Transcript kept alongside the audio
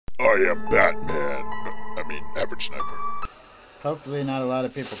I am Batman. I mean, average sniper. Hopefully not a lot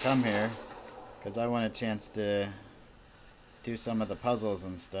of people come here, because I want a chance to do some of the puzzles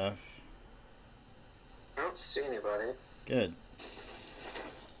and stuff. I don't see anybody. Good.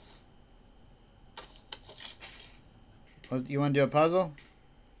 You want to do a puzzle?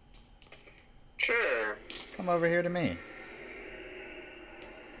 Sure. Come over here to me.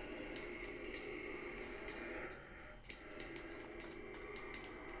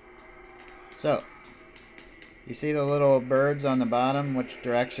 So, you see the little birds on the bottom, which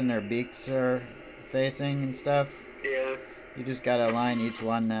direction their beaks are facing and stuff? Yeah. You just gotta align each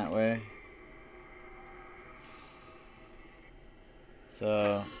one that way.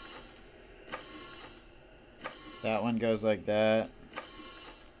 So, that one goes like that.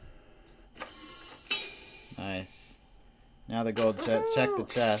 Nice. Now the gold check the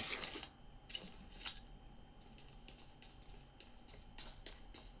chest.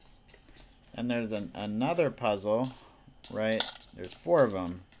 And there's another puzzle, right? There's 4 of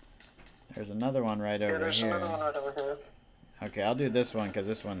them. There's another one right over there's here. another one right over here. Okay, I'll do this one because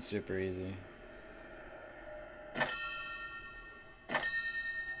this one's super easy.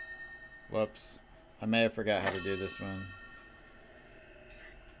 Whoops. I may have forgot how to do this one.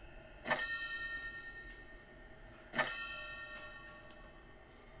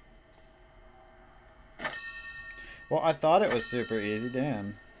 Well, I thought it was super easy.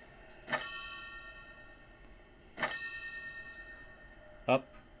 Damn. Up.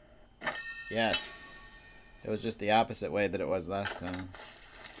 Yes. It was just the opposite way that it was last time.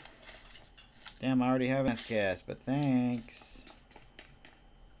 Damn, I already have an cast, but thanks.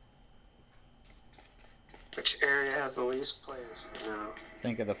 Which area has the least players? No.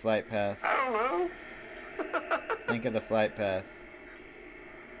 Think of the flight path. I don't know. Think of the flight path.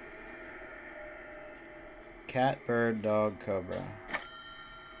 Cat, bird, dog, cobra.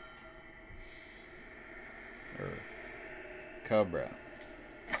 Or cobra.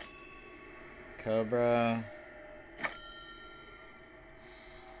 Cobra.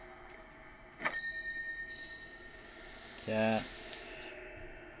 Cat.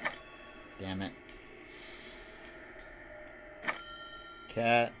 Damn it.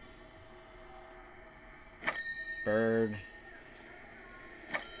 Cat. Bird.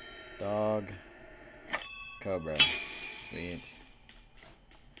 Dog. Cobra. Sweet.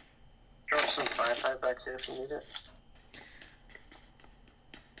 Drop some firefight back here if you need it.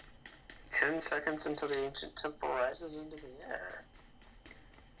 10 seconds until the ancient temple rises into the air.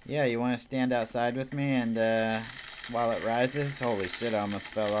 Yeah, you want to stand outside with me and while it rises? Holy shit, I almost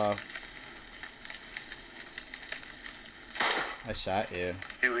fell off. I shot you.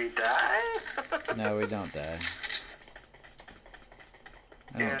 Do we die? No, we don't die.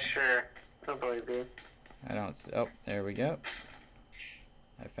 Yeah, sure. I believe you. I don't. Oh, there we go.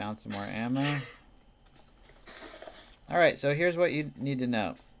 I found some more ammo. Alright, so here's what you need to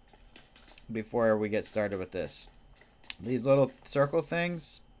know before we get started with this. These little circle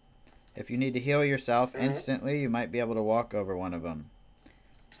things, if you need to heal yourself instantly, you might be able to walk over one of them.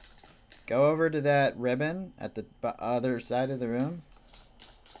 Go over to that ribbon at the other side of the room.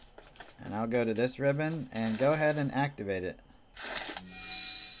 And I'll go to this ribbon and go ahead and activate it.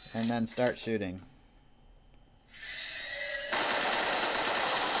 And then start shooting.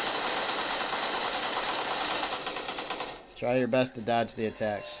 Try your best to dodge the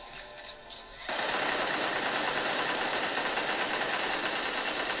attacks.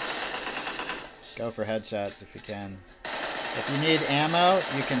 Go for headshots if you can. If you need ammo,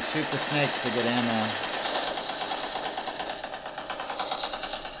 you can shoot the snakes to get ammo.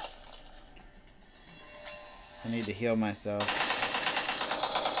 I need to heal myself.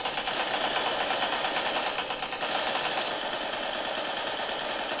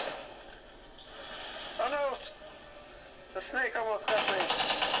 Oh no! The snake almost got me.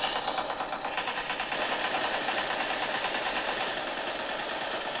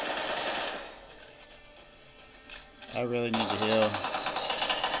 I really need to heal.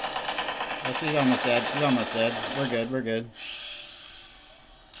 Oh, she's almost dead. She's almost dead. We're good. We're good.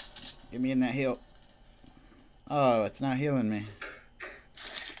 Get me in that heal. Oh, it's not healing me.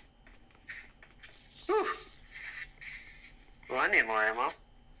 Whew. Well, I need more ammo.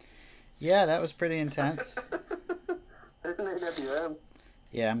 Yeah, that was pretty intense. There's an AWM.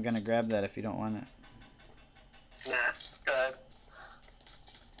 Yeah, I'm gonna grab that if you don't want it. Nah, go ahead.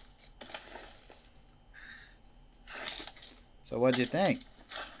 So what'd you think?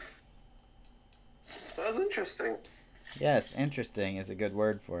 That was interesting. Yes, interesting is a good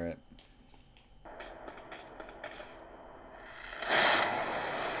word for it.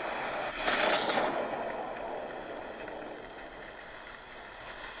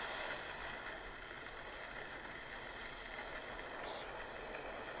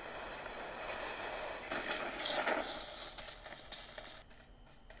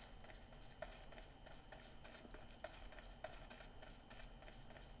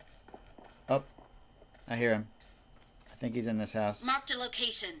 I hear him. I think he's in this house. Marked a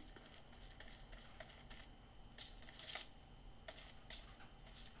location.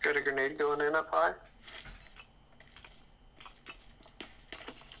 Got a grenade going in up high.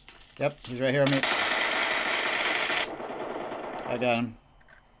 Yep, he's right here on me. I got him.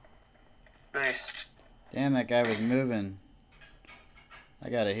 Nice. Damn, that guy was moving. I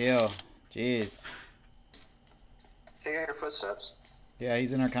gotta heal. Jeez. Do you hear footsteps? Yeah,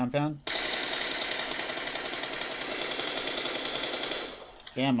 he's in our compound.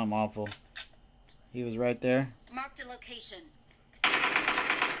 Damn, I'm awful. He was right there. Marked a location.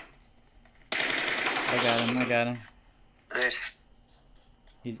 I got him, I got him. Nice.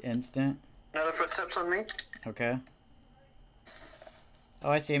 He's instant. Another footsteps on me. Okay.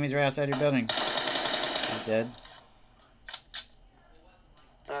 Oh, I see him. He's right outside your building. He's dead.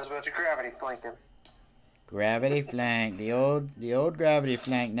 I was about to gravity flank him. Gravity flank. The old gravity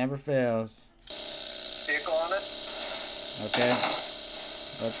flank never fails. Vehicle on it. Okay.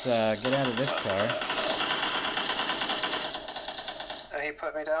 Let's get out of this car. And he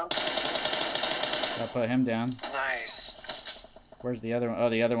put me down. I'll put him down. Nice. Where's the other one? Oh,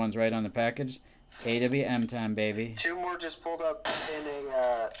 the other one's right on the package. AWM time, baby. 2 more just pulled up in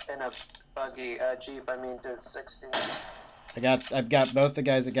a buggy, Jeep, I mean, to 60. I've got both the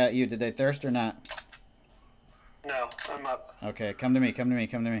guys that got you. Did they thirst or not? No, I'm up. Okay, come to me, come to me,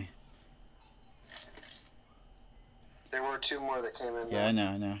 come to me. There were 2 more that came in. Yeah, I know,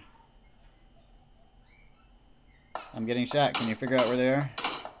 I know. I'm getting shot. Can you figure out where they are?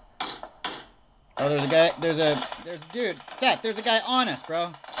 Oh, there's a guy. Dude, Seth, there's a guy on us,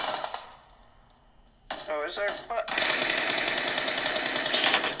 bro. Oh, is there? What?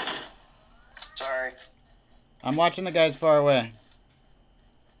 Sorry. I'm watching the guys far away.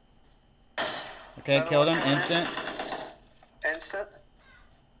 Okay, Another killed one him. coming in. Instant. Instant?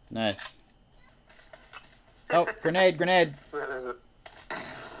 Nice. Oh, grenade, grenade. Where is it?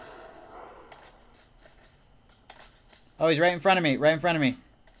 Oh, he's right in front of me, right in front of me.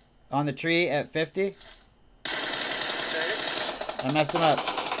 On the tree at 50. Okay. I messed him up.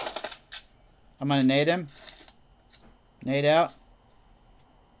 I'm gonna nade him. Nade out.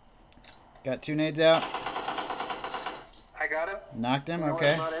 Got 2 nades out. I got him. Knocked him, No, okay.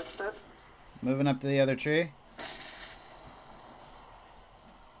 it's not instant. Moving up to the other tree.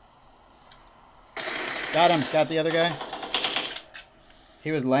 Got him. Got the other guy.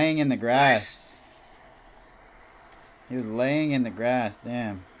 He was laying in the grass. He was laying in the grass.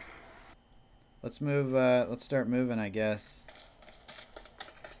 Damn. Let's move. Let's start moving, I guess.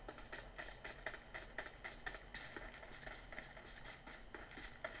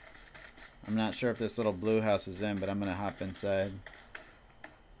 I'm not sure if this little blue house is in, but I'm gonna hop inside.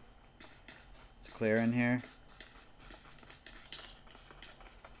 It's clear in here.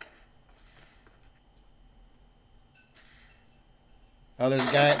 Oh, there's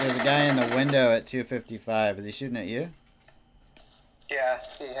a guy in the window at 255. Is he shooting at you? Yeah,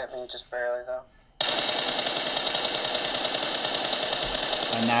 he hit me just barely, though.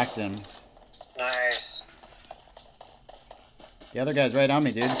 I knocked him. Nice. The other guy's right on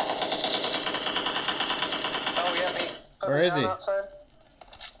me, dude. Oh, yeah, me. Put Where me is down he? Outside.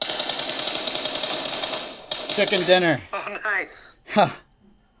 Chicken dinner. Oh, nice.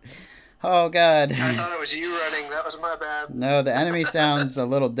 Oh, God. I thought it was you running. That was my bad. No, the enemy sounds a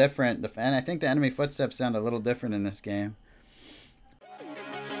little different. And I think the enemy footsteps sound a little different in this game.